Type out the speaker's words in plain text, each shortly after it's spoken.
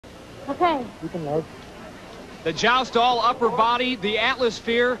Okay. You can load. The Joust all upper body, the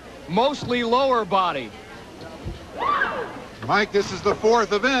Atlasphere mostly lower body. Mike, this is the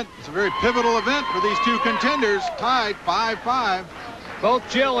fourth event. It's a very pivotal event for these two contenders, tied 5-5. Both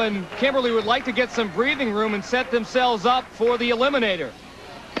Jill and Kimberly would like to get some breathing room and set themselves up for the eliminator.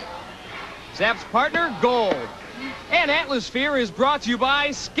 Zap's partner, Gold. And Atlasphere is brought to you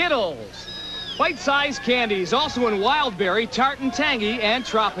by Skittles. Bite-sized candies, also in Wildberry, Tart and Tangy, and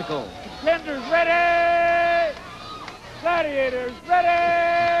Tropical. Contenders ready! Gladiators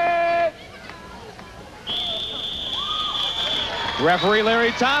ready! Referee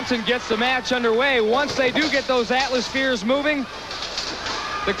Larry Thompson gets the match underway. Once they do get those Atlaspheres moving,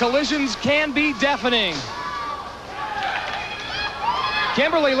 the collisions can be deafening.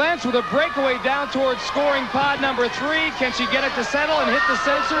 Kimberly Lentz with a breakaway down towards scoring pod number 3. Can she get it to settle and hit the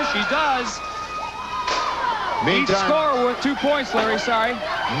sensor? She does. Each score worth 2 points, Larry, sorry.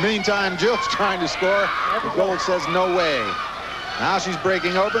 Meantime, Jill's trying to score. Gold says no way. Now she's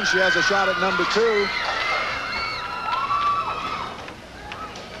breaking open. She has a shot at number 2.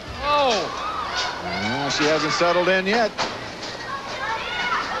 Oh. She hasn't settled in yet.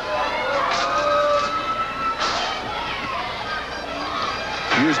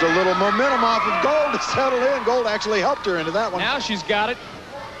 Used a little momentum off of Gold to settle in. Gold actually helped her into that one. Now she's got it.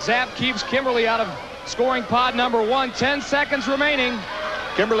 Zap keeps Kimberly out of scoring pod number 1. 10 seconds remaining.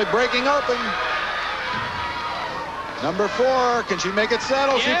 Kimberly breaking open. Number 4. Can she make it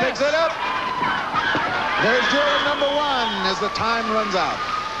settle? Yes. She picks it up. There's Jill at number 1 as the time runs out.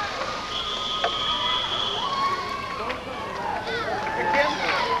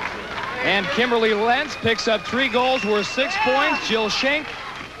 And Kimberly Lentz picks up 3 goals worth 6 points. Jill Schenk,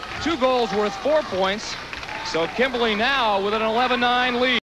 2 goals worth 4 points. So Kimberly now with an 11-9 lead.